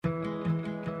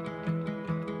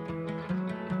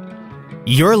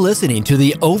You're listening to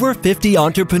the Over 50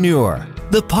 Entrepreneur,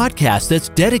 the podcast that's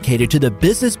dedicated to the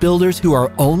business builders who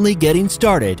are only getting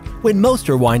started when most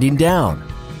are winding down.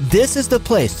 This is the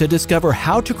place to discover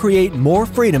how to create more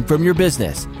freedom from your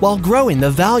business while growing the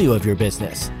value of your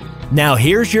business. Now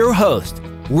here's your host,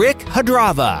 Rick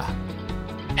Hadrava.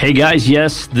 Hey guys,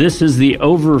 yes, this is the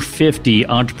Over 50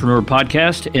 Entrepreneur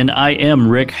Podcast, and I am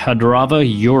Rick Hadrava,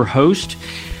 your host.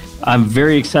 I'm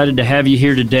very excited to have you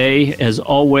here today, as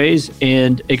always,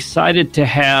 and excited to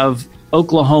have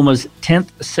Oklahoma's 10th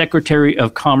Secretary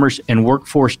of Commerce and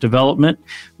Workforce Development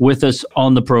with us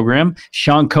on the program,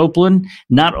 Sean Kouplen.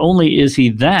 Not only is he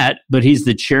that, but he's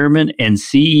the chairman and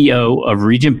CEO of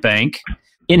Regent Bank.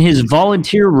 In his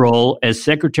volunteer role as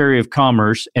Secretary of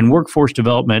Commerce and Workforce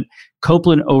Development,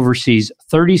 Kouplen oversees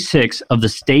 36 of the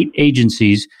state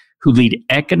agencies who lead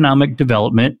economic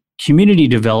development, community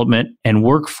development, and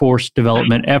workforce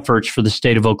development efforts for the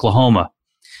state of Oklahoma.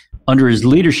 Under his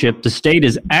leadership, the state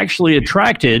has actually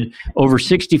attracted over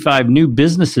 65 new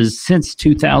businesses since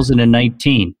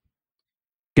 2019.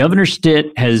 Governor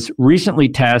Stitt has recently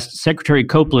tasked Secretary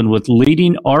Kouplen with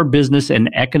leading our business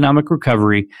and economic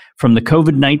recovery from the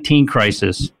COVID-19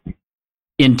 crisis.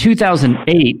 In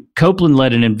 2008, Kouplen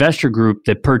led an investor group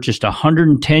that purchased a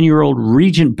 110-year-old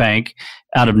Regent Bank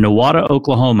out of Nowata,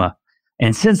 Oklahoma.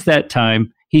 And since that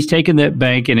time, he's taken that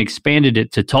bank and expanded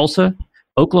it to Tulsa,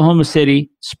 Oklahoma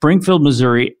City, Springfield,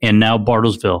 Missouri, and now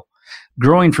Bartlesville,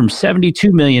 growing from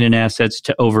 $72 million in assets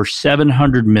to over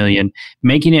 $700 million,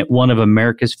 making it one of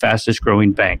America's fastest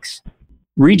growing banks.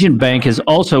 Regent Bank has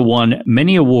also won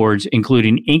many awards,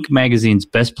 including Inc. magazine's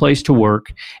Best Place to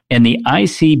Work and the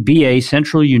ICBA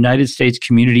Central United States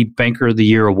Community Banker of the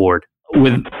Year Award.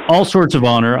 With all sorts of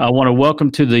honor, I want to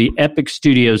welcome to the Epic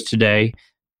Studios today,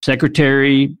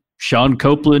 Secretary Sean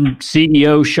Kouplen,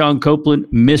 CEO Sean Kouplen,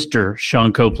 Mr.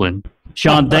 Sean Kouplen.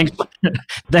 Sean,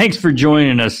 thanks for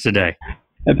joining us today.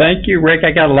 Thank you, Rick. I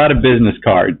got a lot of business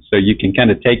cards, so you can kind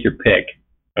of take your pick.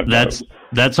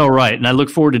 That's all right, and I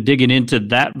look forward to digging into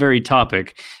that very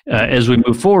topic as we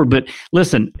move forward. But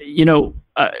listen,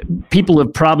 people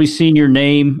have probably seen your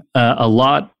name a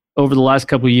lot over the last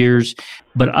couple of years,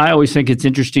 but I always think it's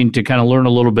interesting to kind of learn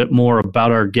a little bit more about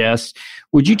our guests.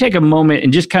 Would you take a moment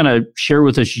and just kind of share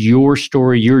with us your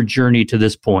story, your journey to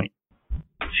this point?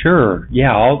 Sure.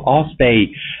 Yeah, I'll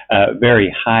stay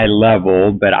very high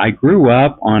level, but I grew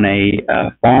up on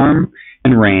a farm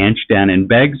and ranch down in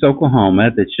Beggs, Oklahoma,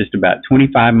 that's just about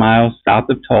 25 miles south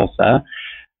of Tulsa.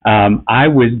 I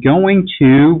was going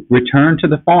to return to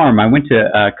the farm. I went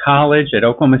to college at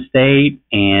Oklahoma State,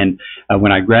 and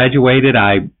when I graduated,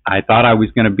 I thought I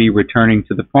was going to be returning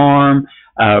to the farm.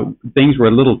 Things were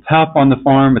a little tough on the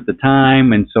farm at the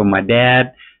time, and so my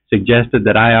dad suggested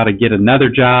that I ought to get another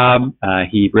job.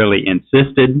 He really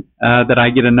insisted that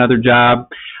I get another job.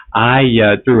 I,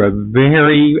 through a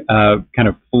very kind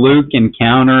of fluke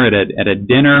encounter at a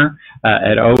dinner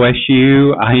at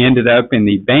OSU, I ended up in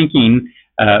the banking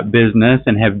business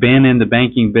and have been in the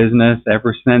banking business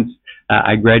ever since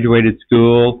I graduated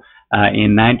school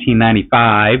in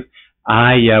 1995.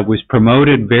 I was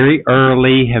promoted very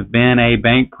early, have been a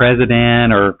bank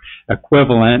president or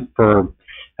equivalent for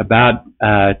about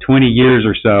 20 years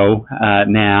or so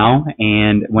now.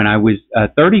 And when I was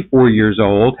 34 years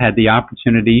old, had the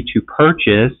opportunity to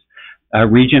purchase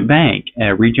Regent Bank.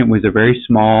 Regent was a very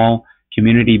small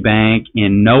community bank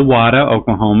in Nowata,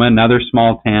 Oklahoma, another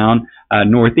small town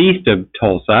northeast of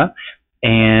Tulsa.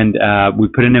 And we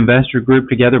put an investor group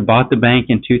together, bought the bank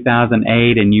in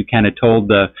 2008, and you kind of told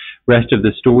the rest of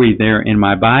the story there in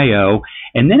my bio.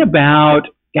 And then about,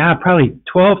 probably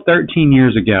 12, 13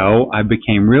 years ago, I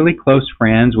became really close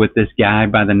friends with this guy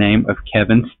by the name of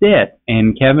Kevin Stitt.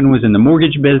 And Kevin was in the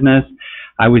mortgage business.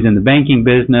 I was in the banking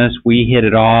business. We hit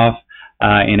it off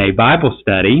in a Bible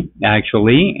study,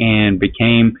 actually, and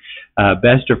became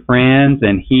best of friends,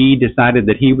 and he decided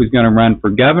that he was going to run for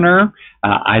governor.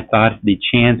 I thought the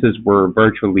chances were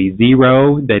virtually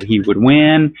zero that he would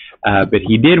win, but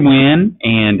he did win,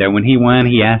 and when he won,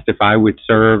 he asked if I would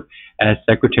serve as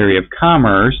Secretary of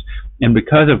Commerce, and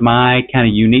because of my kind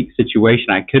of unique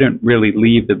situation, I couldn't really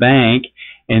leave the bank,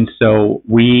 and so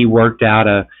we worked out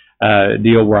a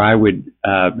deal where I would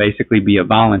basically be a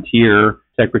volunteer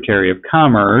Secretary of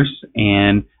Commerce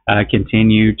and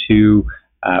continue to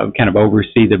kind of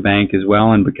oversee the bank as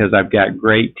well. And because I've got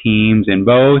great teams in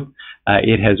both,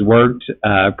 it has worked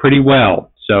pretty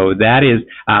well. So that is,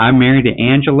 I'm married to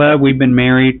Angela. We've been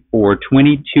married for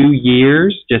 22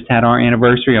 years, just had our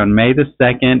anniversary on May the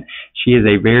 2nd. She is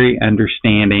a very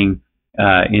understanding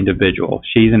individual.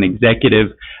 She's an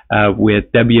executive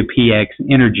with WPX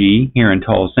Energy here in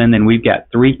Tulsa. And then we've got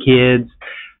 3 kids.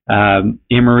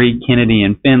 Emory, Kennedy,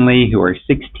 and Finley, who are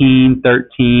 16,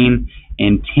 13,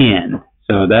 and 10.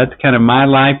 So that's kind of my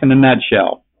life in a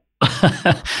nutshell.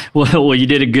 Well, you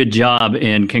did a good job,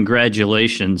 and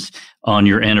congratulations on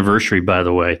your anniversary, by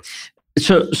the way.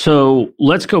 So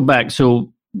let's go back.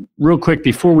 So real quick,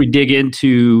 before we dig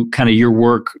into kind of your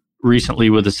work recently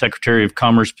with the Secretary of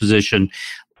Commerce position,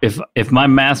 if my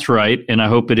math's right, and I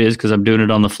hope it is because I'm doing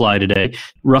it on the fly today,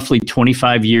 roughly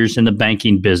 25 years in the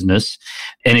banking business,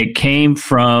 and it came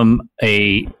from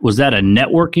was that a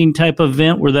networking type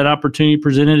event where that opportunity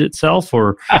presented itself,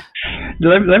 or?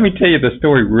 Let me tell you the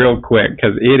story real quick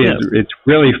because it's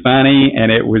really funny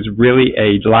and it was really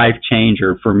a life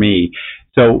changer for me.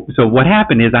 So what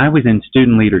happened is I was in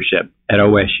student leadership at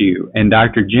OSU, and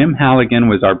Dr. Jim Halligan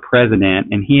was our president,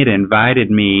 and he had invited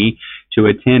me to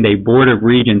attend a Board of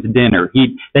Regents dinner.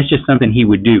 That's just something he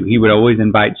would do. He would always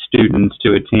invite students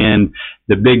to attend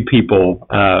the big people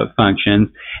functions.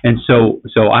 And so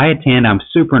I attend. I'm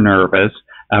super nervous.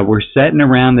 We're sitting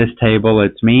around this table.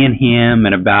 It's me and him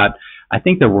and I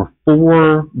think there were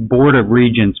 4 Board of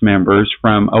Regents members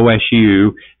from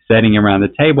OSU sitting around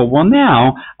the table. Well,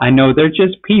 now I know they're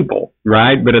just people,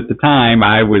 right? But at the time,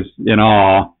 I was in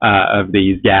awe of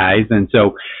these guys. And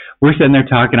so we're sitting there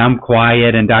talking. I'm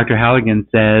quiet, and Dr. Halligan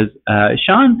says,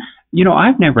 Sean,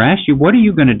 I've never asked you, what are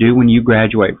you going to do when you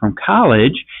graduate from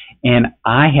college? And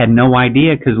I had no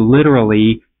idea because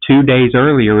literally 2 days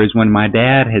earlier is when my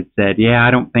dad had said, yeah,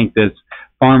 I don't think this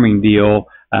farming deal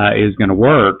is going to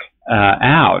work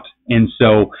out. And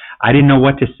so I didn't know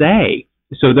what to say.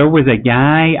 So there was a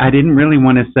guy, I didn't really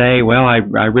want to say, well, I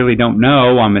really don't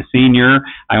know. I'm a senior.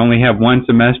 I only have 1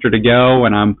 semester to go,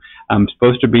 and I'm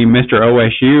supposed to be Mr.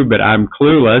 OSU, but I'm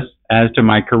clueless as to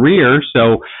my career.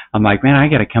 So I'm like, man, I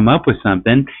got to come up with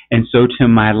something. And so to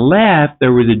my left,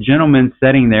 there was a gentleman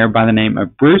sitting there by the name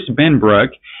of Bruce Benbrook,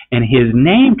 and his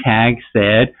name tag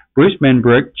said, Bruce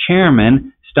Benbrook,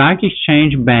 Chairman, Stock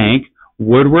Exchange Bank,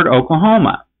 Woodward,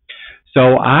 Oklahoma.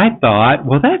 So I thought,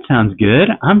 well, that sounds good.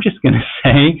 I'm just going to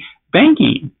say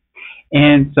banking.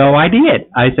 And so I did.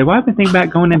 I said, well, I've been thinking about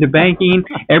going into banking.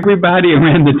 Everybody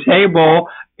around the table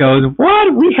goes,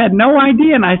 what? We had no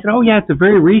idea. And I said, oh, yeah, it's a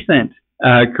very recent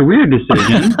career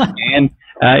decision. And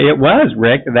it was,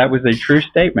 Rick. That was a true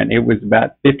statement. It was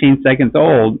about 15 seconds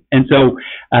old. And so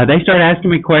they started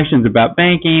asking me questions about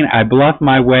banking. I bluffed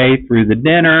my way through the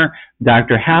dinner.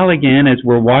 Dr. Halligan, as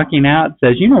we're walking out,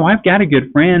 says, I've got a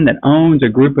good friend that owns a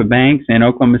group of banks in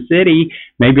Oklahoma City.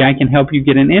 Maybe I can help you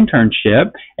get an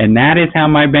internship. And that is how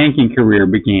my banking career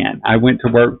began. I went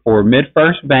to work for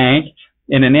MidFirst Bank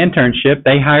in an internship.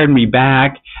 They hired me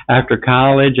back after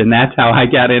college, and that's how I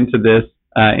got into this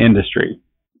industry.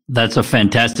 That's a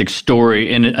fantastic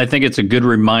story. And I think it's a good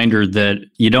reminder that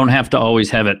you don't have to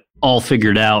always have it all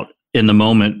figured out in the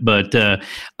moment, but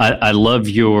I love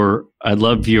your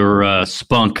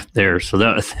spunk there. So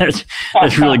that's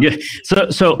really good.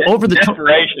 So over the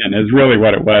desperation is really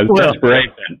what it was. Well,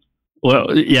 desperation.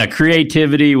 Well, yeah,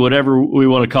 creativity, whatever we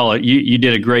want to call it. You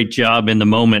did a great job in the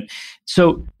moment.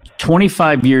 So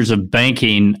 25 years of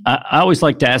banking. I always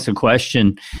like to ask a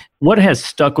question: what has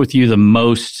stuck with you the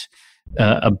most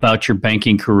about your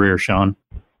banking career, Sean?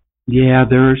 Yeah,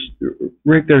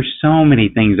 Rick, there's so many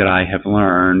things that I have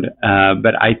learned,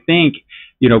 but I think,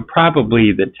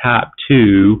 probably the top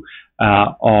 2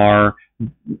 are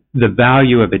the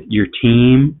value of your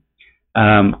team.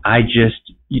 I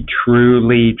just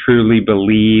truly, truly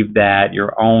believe that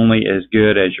you're only as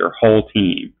good as your whole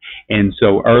team. And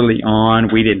so early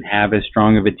on, we didn't have as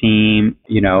strong of a team.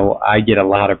 I get a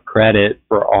lot of credit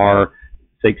for our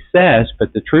success,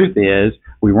 but the truth is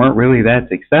we weren't really that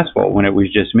successful when it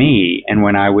was just me. And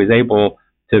when I was able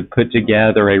to put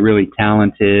together a really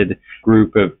talented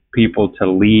group of people to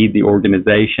lead the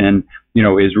organization,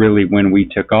 is really when we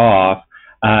took off.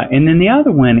 And then the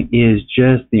other one is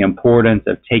just the importance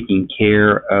of taking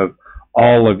care of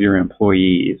all of your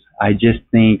employees. I just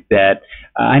think that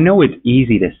I know it's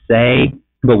easy to say,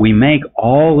 but we make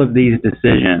all of these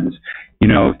decisions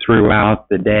throughout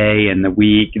the day and the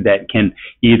week that can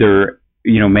either,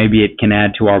 maybe it can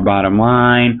add to our bottom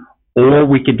line, or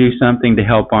we could do something to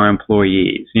help our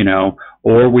employees,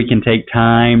 or we can take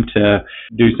time to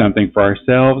do something for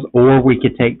ourselves, or we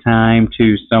could take time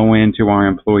to sow into our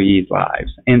employees'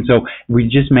 lives. And so we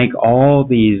just make all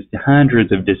these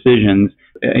hundreds of decisions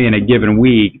in a given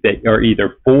week that are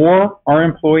either for our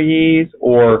employees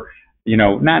or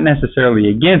not necessarily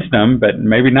against them, but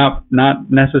maybe not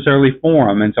necessarily for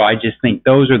them. And so I just think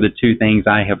those are the 2 things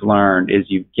I have learned is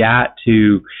you've got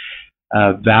to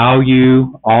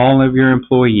value all of your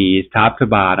employees top to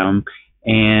bottom,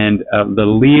 and the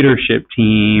leadership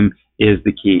team is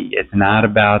the key. It's not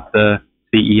about the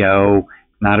CEO.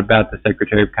 It's not about the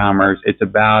Secretary of Commerce. It's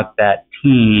about that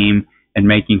team and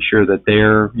making sure that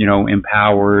they're,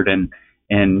 empowered and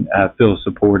feel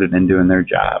supported in doing their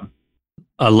job.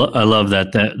 I love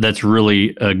that. That's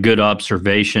really a good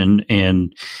observation,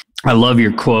 and I love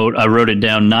your quote. I wrote it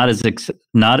down. Not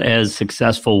as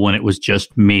successful when it was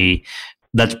just me.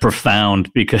 That's profound,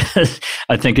 because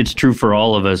I think it's true for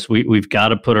all of us. We've got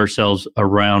to put ourselves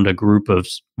around a group of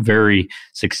very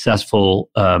successful,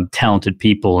 talented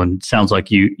people, and it sounds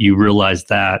like you realize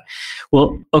that.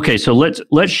 Well, okay, so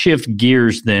let's shift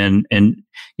gears then, and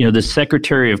the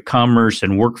Secretary of Commerce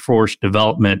and Workforce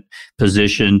Development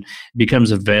position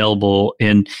becomes available,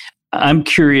 and I'm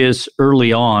curious,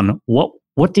 early on,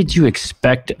 what did you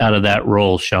expect out of that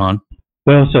role, Sean?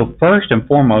 Well, so first and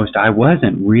foremost, I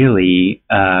wasn't really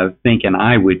thinking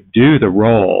I would do the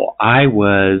role. I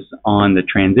was on the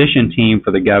transition team for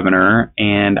the governor,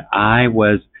 and I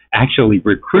was actually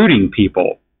recruiting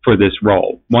people for this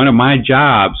role. One of my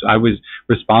jobs, I was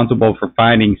responsible for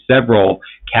finding several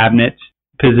cabinet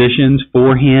positions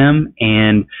for him,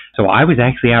 and so I was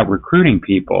actually out recruiting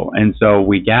people. And so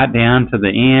we got down to the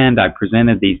end. I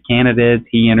presented these candidates.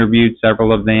 He interviewed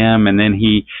several of them, and then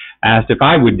he asked if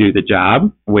I would do the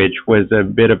job, which was a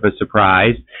bit of a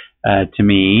surprise to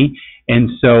me.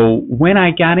 And so when I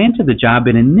got into the job,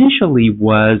 it initially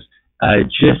was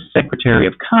just Secretary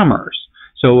of Commerce.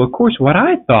 So, of course, what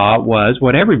I thought was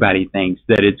what everybody thinks,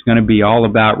 that it's going to be all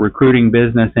about recruiting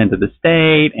business into the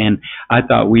state. And I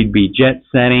thought we'd be jet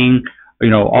setting,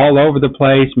 all over the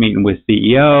place, meeting with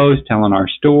CEOs, telling our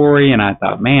story. And I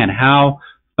thought, man, how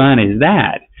fun is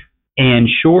that? And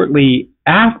shortly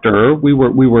after, we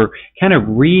were kind of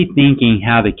rethinking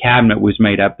how the cabinet was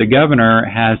made up. The governor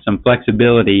has some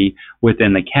flexibility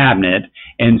within the cabinet,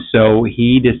 and so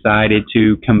he decided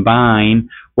to combine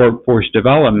workforce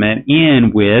development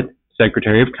in with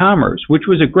Secretary of Commerce, which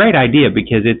was a great idea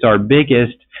because it's our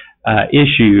biggest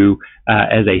issue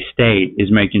as a state,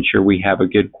 is making sure we have a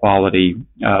good quality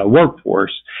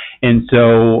workforce. And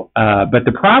so, but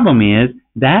the problem is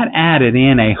that added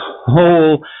in a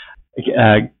whole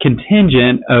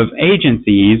contingent of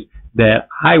agencies that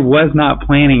I was not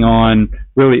planning on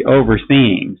really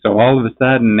overseeing. So all of a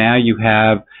sudden now you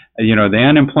have, the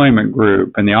unemployment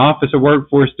group and the Office of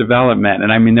Workforce Development.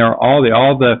 And I mean, there are all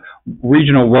the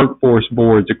regional workforce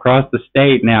boards across the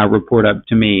state now report up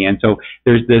to me. And so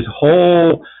there's this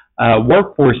whole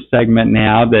workforce segment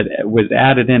now that was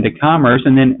added into commerce.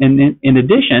 And then in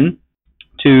addition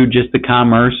to just the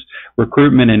commerce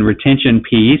recruitment and retention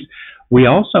piece, we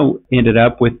also ended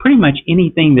up with pretty much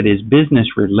anything that is business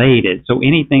related. So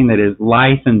anything that is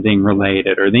licensing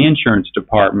related, or the insurance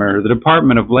department, or the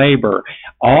Department of Labor,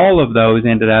 all of those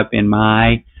ended up in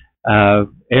my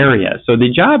area. So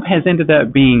the job has ended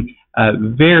up being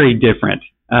very different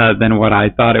than what I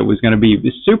thought it was going to be.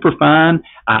 It's super fun.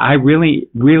 I really,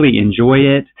 really enjoy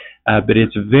it, but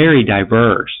it's very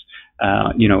diverse.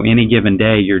 Any given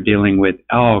day you're dealing with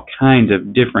all kinds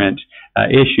of different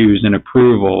issues and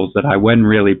approvals that I wasn't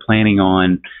really planning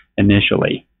on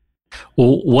initially.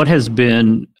 Well, what has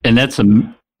been, and that's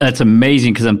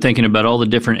amazing, because I'm thinking about all the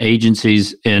different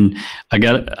agencies, and I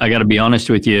got to be honest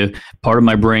with you. Part of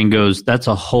my brain goes, that's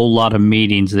a whole lot of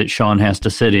meetings that Sean has to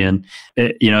sit in,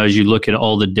 as you look at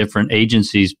all the different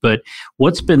agencies. But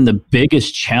what's been the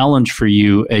biggest challenge for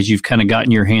you as you've kind of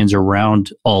gotten your hands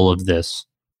around all of this?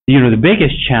 The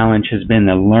biggest challenge has been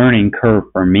the learning curve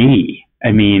for me.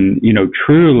 I mean,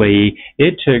 truly,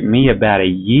 it took me about a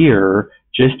year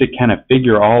just to kind of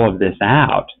figure all of this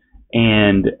out.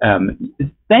 And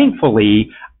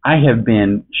thankfully, I have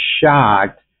been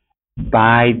shocked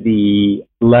by the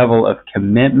level of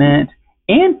commitment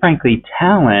and, frankly,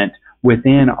 talent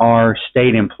within our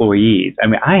state employees. I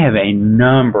mean, I have a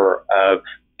number of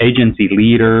agency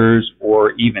leaders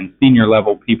or even senior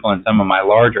level people in some of my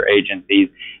larger agencies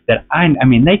that I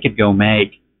mean, they could go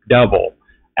make double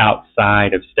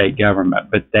outside of state government,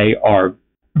 but they are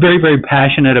very, very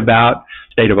passionate about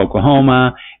the state of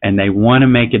Oklahoma, and they want to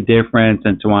make a difference.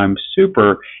 And so I'm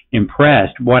super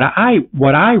impressed. What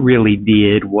I really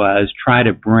did was try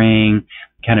to bring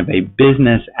kind of a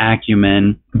business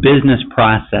acumen, business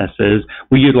processes.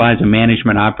 We utilize a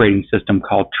management operating system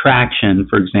called Traction,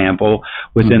 for example,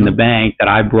 within the bank that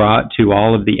I brought to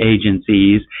all of the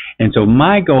agencies. And so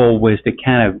my goal was to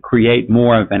kind of create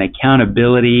more of an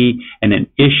accountability and an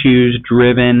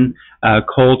issues-driven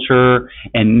culture,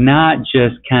 and not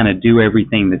just kind of do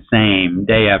everything the same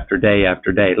day after day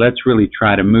after day. Let's really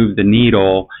try to move the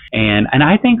needle. And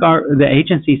I think the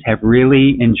agencies have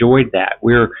really enjoyed that.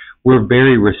 We're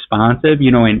very responsive.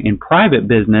 In private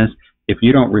business, if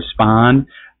you don't respond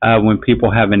when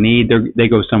people have a need, they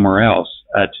go somewhere else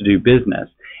to do business.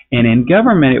 And in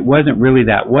government, it wasn't really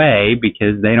that way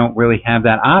because they don't really have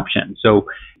that option. So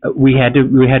we had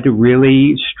to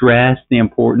really stress the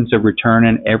importance of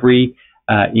returning every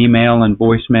email and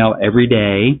voicemail every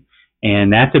day.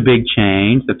 And that's a big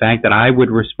change. The fact that I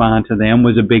would respond to them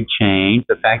was a big change.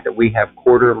 The fact that we have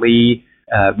quarterly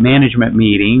management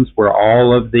meetings where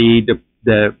all of the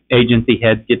agency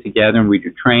heads get together and we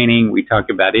do training, we talk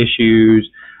about issues,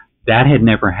 that had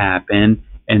never happened.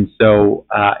 And so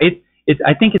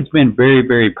I think it's been very,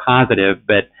 very positive,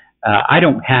 but I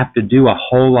don't have to do a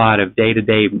whole lot of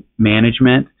day-to-day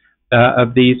management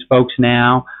of these folks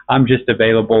now. I'm just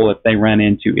available if they run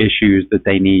into issues that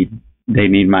they need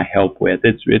my help with.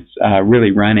 It's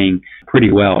really running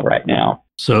pretty well right now.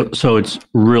 So it's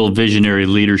real visionary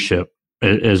leadership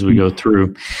as we go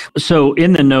through. So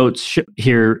in the notes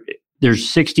here, there's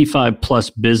 65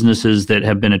 plus businesses that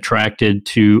have been attracted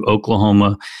to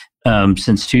Oklahoma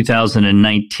since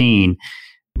 2019.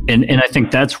 And I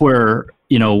think that's where,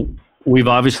 we've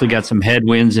obviously got some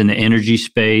headwinds in the energy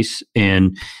space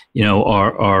and,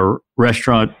 our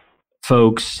restaurant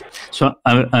folks. So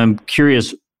I'm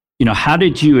curious, how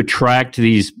did you attract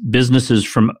these businesses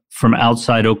from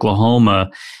outside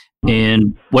Oklahoma,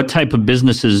 and what type of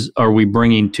businesses are we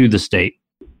bringing to the state?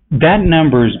 That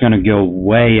number is going to go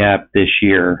way up this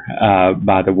year,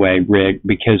 by the way, Rick,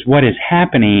 because what is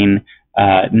happening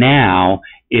now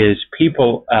is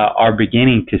people are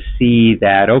beginning to see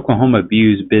that Oklahoma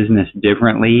views business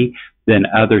differently than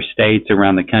other states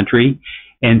around the country.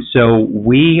 And so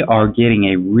we are getting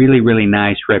a really, really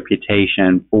nice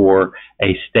reputation for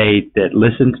a state that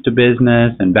listens to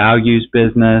business and values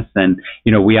business. And,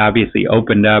 we obviously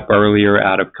opened up earlier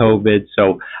out of COVID.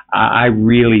 So I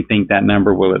really think that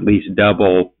number will at least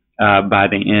double by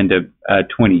the end of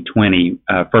 2020,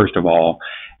 first of all.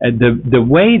 The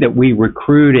way that we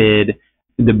recruited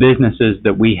the businesses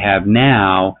that we have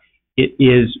now,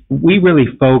 we really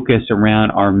focus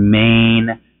around our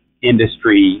main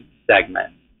industry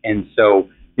segments. And so,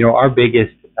 our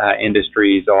biggest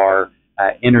industries are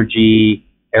energy,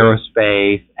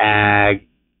 aerospace, ag,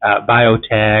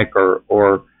 biotech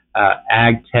or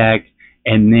ag tech,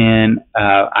 and then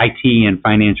IT and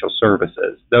financial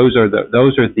services. Those are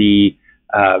the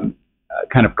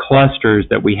kind of clusters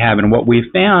that we have. And what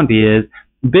we've found is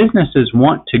businesses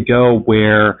want to go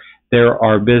where there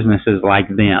are businesses like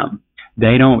them.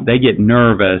 They get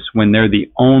nervous when they're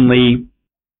the only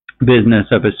business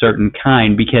of a certain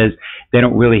kind because they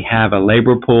don't really have a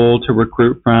labor pool to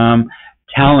recruit from.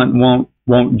 Talent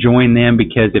won't join them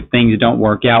because if things don't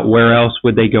work out, where else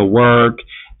would they go work?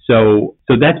 So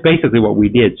that's basically what we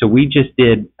did. So we just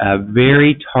did a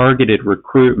very targeted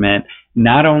recruitment,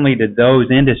 not only to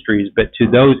those industries, but to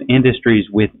those industries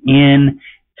within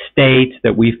states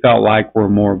that we felt like were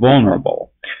more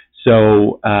vulnerable.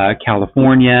 So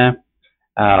California,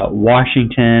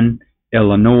 Washington,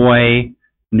 Illinois,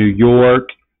 New York,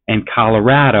 and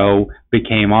Colorado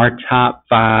became our top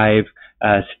 5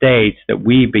 states that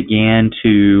we began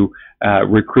to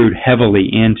recruit heavily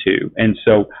into. And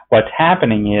so what's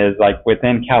happening is, like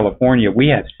within California, we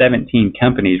have 17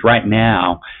 companies right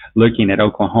now looking at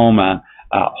Oklahoma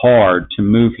hard to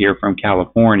move here from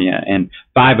California, and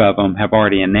 5 of them have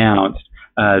already announced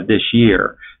this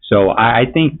year. So I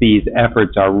think these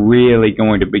efforts are really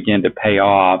going to begin to pay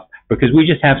off because we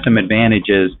just have some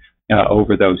advantages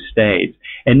over those states.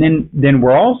 And then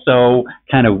we're also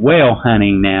kind of whale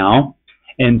hunting now.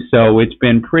 And so it's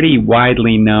been pretty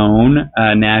widely known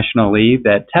nationally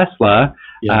that Tesla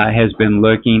has been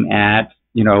looking at,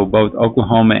 both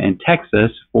Oklahoma and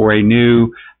Texas for a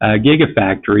new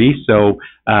gigafactory. So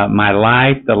my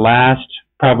life, the last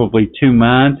probably 2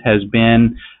 months, has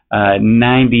been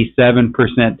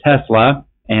 97% Tesla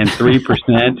and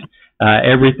 3%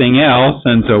 everything else.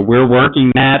 And so we're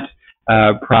working that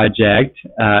project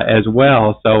as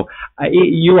well. So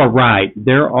you are right.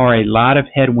 There are a lot of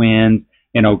headwinds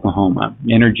in Oklahoma.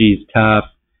 Energy is tough.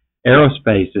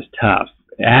 Aerospace is tough.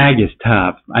 Ag is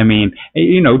tough. I mean,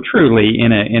 truly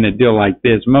in a deal like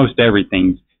this, most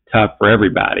everything's tough for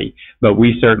everybody. But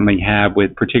we certainly have,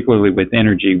 particularly with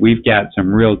energy, we've got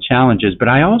some real challenges. But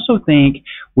I also think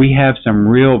we have some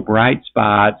real bright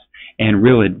spots and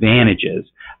real advantages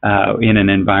in an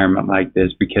environment like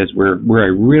this because we're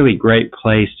a really great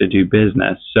place to do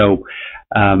business. So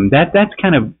that's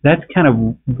kind of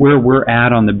where we're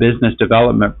at on the business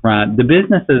development front. The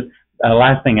businesses,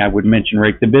 last thing I would mention,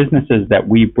 Rick, the businesses that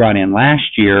we brought in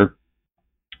last year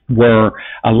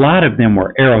a lot of them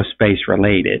were aerospace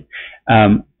related.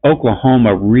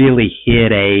 Oklahoma really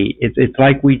hit it's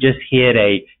like we just hit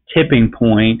a tipping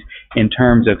point in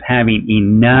terms of having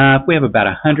enough. We have about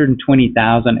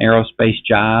 120,000 aerospace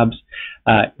jobs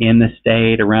in the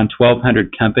state, around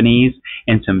 1,200 companies,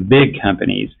 and some big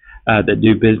companies that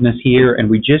do business here. And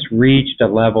we just reached a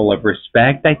level of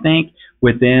respect, I think,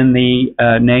 within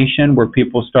the nation where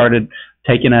people started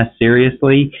taking us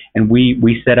seriously, and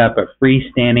we set up a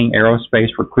freestanding aerospace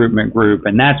recruitment group,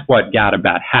 and that's what got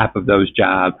about half of those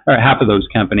jobs, or half of those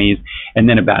companies, and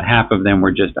then about half of them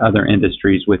were just other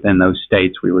industries within those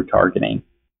states we were targeting.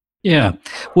 Yeah.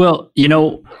 Well,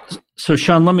 so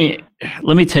Sean, let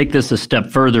me take this a step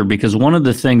further, because one of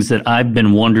the things that I've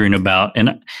been wondering about,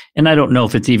 and I don't know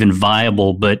if it's even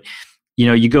viable, but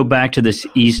you go back to this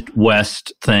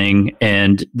East-West thing,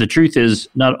 and the truth is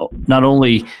not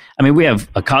only, we have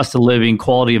a cost of living,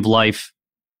 quality of life,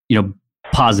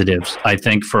 positives, I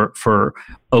think, for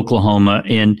Oklahoma.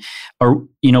 And,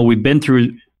 we've been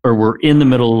through, or we're in the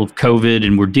middle of COVID,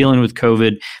 and we're dealing with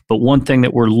COVID. But one thing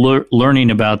that we're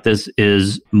learning about this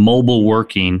is mobile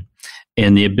working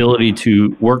and the ability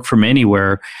to work from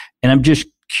anywhere. And I'm just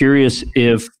curious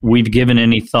if you've given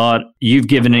any thought,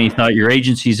 your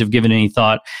agencies have given any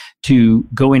thought to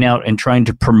going out and trying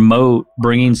to promote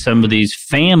bringing some of these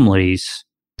families,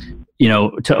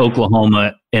 to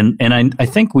Oklahoma. And I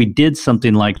think we did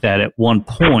something like that at one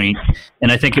point,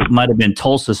 and I think it might have been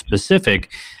Tulsa specific.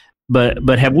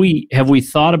 But have we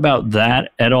thought about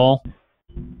that at all?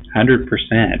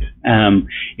 100%.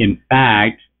 In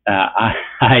fact,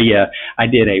 I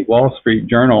did a Wall Street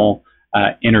Journal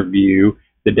interview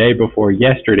the day before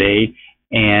yesterday,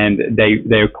 and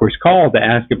they of course called to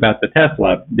ask about the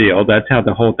Tesla deal. That's how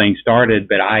the whole thing started.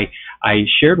 But I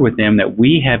shared with them that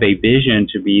we have a vision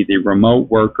to be the remote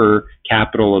worker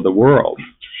capital of the world.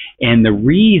 And the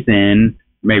reason,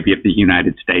 maybe of the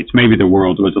United States, maybe the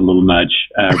world was a little much,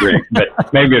 Rick,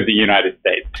 but maybe of the United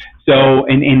States. So,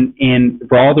 and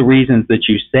for all the reasons that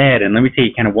you said, and let me tell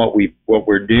you kind of what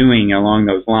we're doing along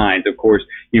those lines. Of course,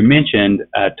 you mentioned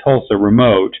Tulsa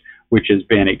Remote, which has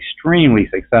been extremely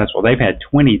successful. They've had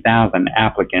 20,000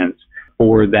 applicants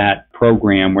for that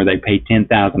program where they pay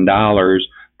 $10,000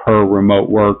 per remote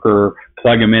worker,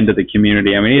 plug them into the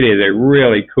community. It is a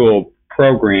really cool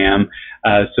program.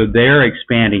 So they're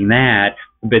expanding that.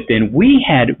 But then we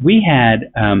had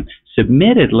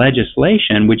submitted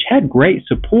legislation which had great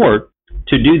support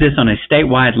to do this on a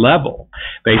statewide level.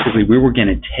 Basically, we were going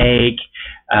to take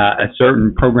a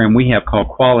certain program we have called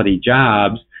Quality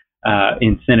Jobs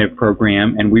incentive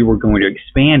program, and we were going to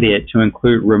expand it to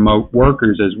include remote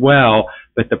workers as well.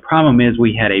 But the problem is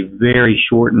we had a very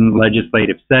shortened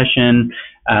legislative session,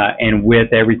 and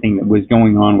with everything that was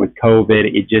going on with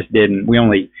COVID, it just didn't. We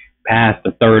only passed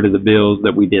a third of the bills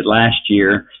that we did last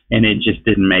year, and it just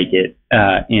didn't make it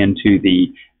into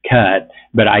the cut.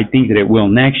 But I think that it will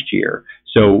next year.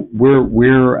 So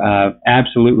we're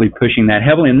absolutely pushing that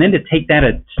heavily. And then to take that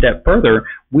a step further,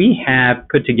 we have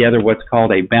put together what's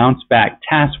called a Bounce Back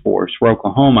Task Force for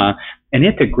Oklahoma. And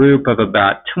it's a group of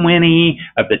about 20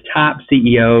 of the top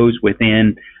CEOs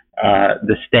within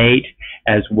the state,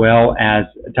 as well as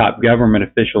top government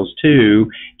officials too,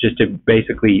 just to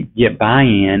basically get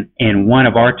buy-in. And one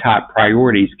of our top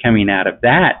priorities coming out of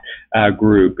that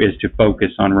group is to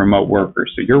focus on remote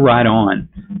workers. So you're right on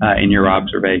in your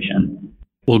observation.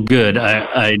 Well, good.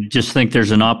 I just think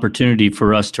there's an opportunity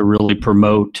for us to really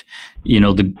promote,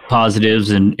 the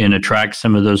positives and attract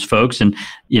some of those folks. And,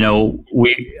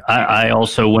 I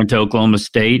also went to Oklahoma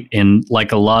State, and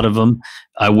like a lot of them,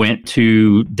 I went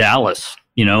to Dallas,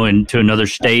 and to another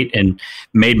state, and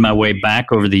made my way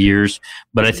back over the years.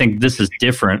 But I think this is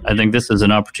different. I think this is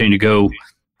an opportunity to go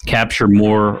capture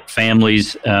more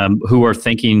families who are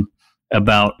thinking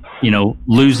about,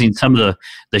 losing some of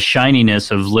the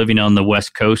shininess of living on the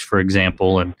West Coast, for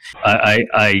example. And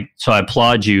so I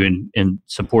applaud you and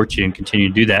support you and continue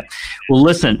to do that. Well,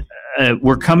 listen,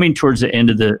 we're coming towards the end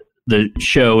of the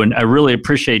show, and I really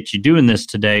appreciate you doing this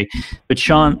today. But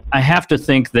Sean, I have to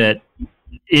think that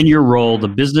in your role, the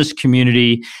business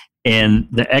community and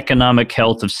the economic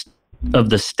health of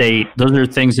the state, those are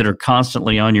things that are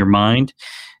constantly on your mind.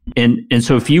 And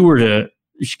so if you were to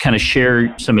kind of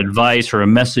share some advice or a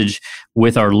message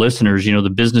with our listeners, the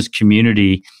business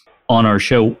community on our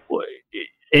show,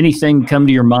 anything come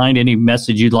to your mind? Any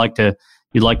message you'd like to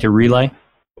relay?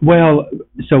 Well,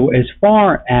 so as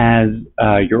far as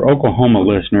your Oklahoma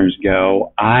listeners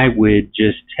go, I would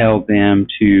just tell them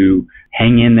to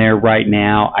hang in there right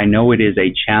now. I know it is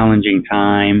a challenging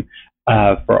time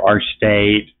for our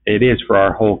state. It is for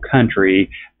our whole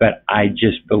country, but I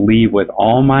just believe with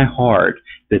all my heart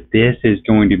that this is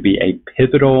going to be a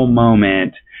pivotal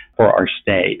moment for our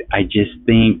state. I just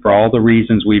think for all the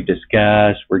reasons we've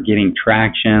discussed, we're getting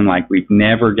traction like we've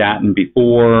never gotten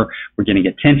before. We're getting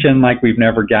attention like we've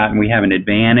never gotten. We have an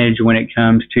advantage when it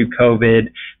comes to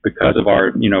COVID because of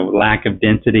our, lack of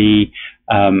density.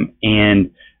 I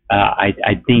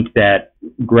think that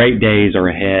great days are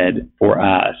ahead for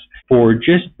us. For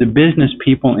just the business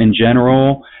people in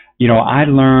general, I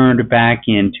learned back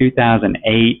in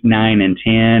 2008, 9, and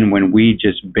 10 when we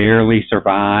just barely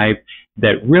survived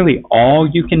that really all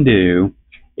you can do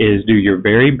is do your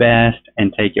very best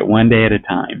and take it one day at a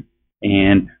time.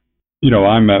 And,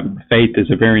 faith is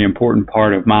a very important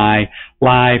part of my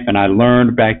life. And I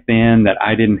learned back then that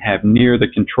I didn't have near the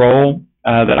control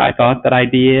that I thought that I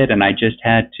did. And I just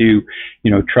had to,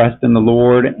 trust in the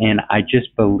Lord. And I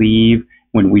just believe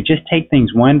when we just take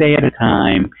things one day at a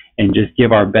time and just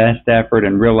give our best effort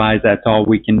and realize that's all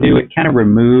we can do, it kind of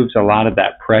removes a lot of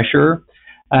that pressure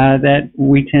that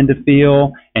we tend to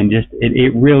feel. And just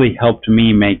it really helped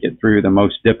me make it through the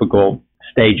most difficult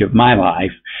stage of my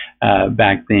life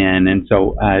back then. And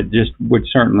so just would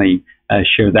certainly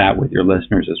share that with your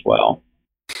listeners as well.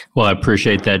 Well, I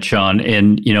appreciate that, Sean.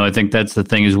 And, I think that's the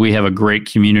thing is we have a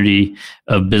great community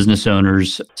of business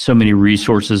owners, so many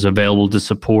resources available to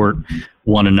support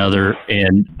one another.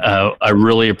 And I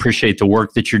really appreciate the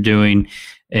work that you're doing.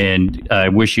 And I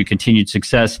wish you continued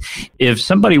success. If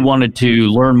somebody wanted to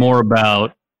learn more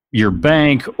about your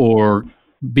bank or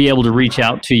be able to reach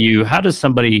out to you, how does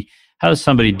somebody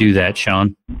do that,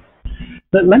 Sean?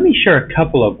 But let me share a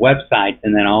couple of websites,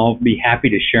 and then I'll be happy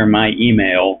to share my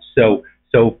email. So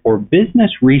for business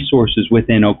resources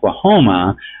within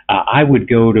Oklahoma, I would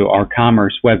go to our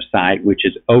commerce website, which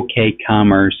is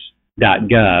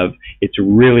okcommerce.gov. It's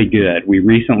really good. We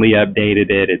recently updated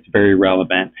it. It's very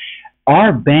relevant.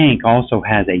 Our bank also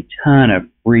has a ton of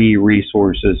free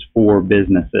resources for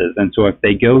businesses. And so if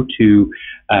they go to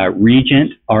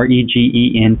Regent,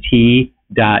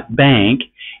 REGENT.bank,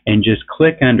 and just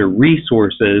click under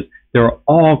resources, there are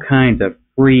all kinds of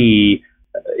free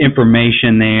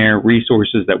information there,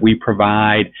 resources that we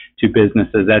provide to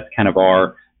businesses. That's kind of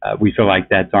we feel like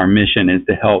that's our mission, is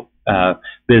to help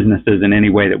businesses in any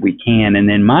way that we can. And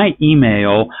then my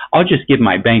email, I'll just give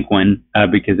my bank one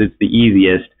because it's the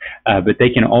easiest, but they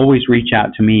can always reach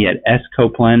out to me at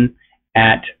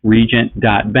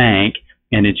skouplen@regent.bank,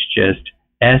 and it's just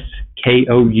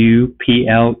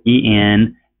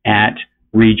SKOUPLEN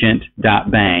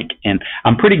 @regent.bank. And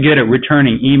I'm pretty good at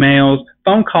returning emails.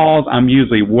 Phone calls, I'm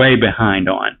usually way behind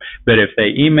on. But if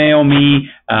they email me,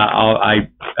 I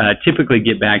typically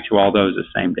get back to all those the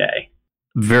same day.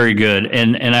 Very good.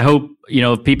 And I hope,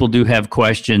 if people do have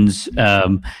questions, I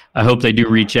hope they do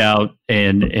reach out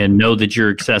and know that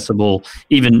you're accessible,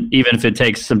 even if it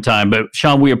takes some time. But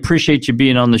Sean, we appreciate you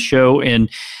being on the show. And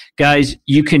guys,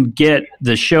 you can get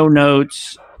the show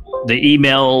notes, the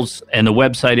emails, and the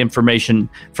website information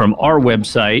from our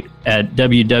website at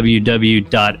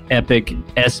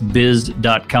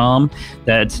www.epicsbiz.com.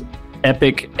 That's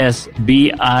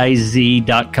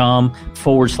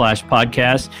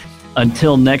epicsbiz.com/podcast.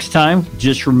 Until next time,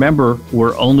 just remember,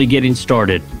 we're only getting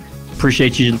started.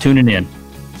 Appreciate you tuning in.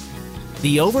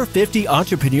 The Over 50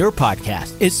 Entrepreneur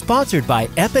Podcast is sponsored by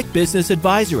Epic Business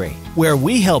Advisory, where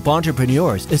we help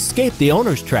entrepreneurs escape the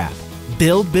owner's trap,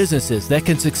 build businesses that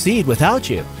can succeed without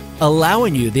you,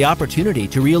 allowing you the opportunity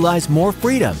to realize more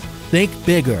freedom, think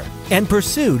bigger, and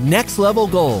pursue next-level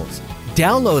goals.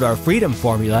 Download our freedom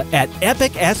formula at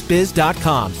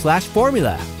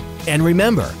epicsbiz.com/formula. And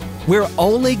remember, we're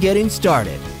only getting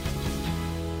started.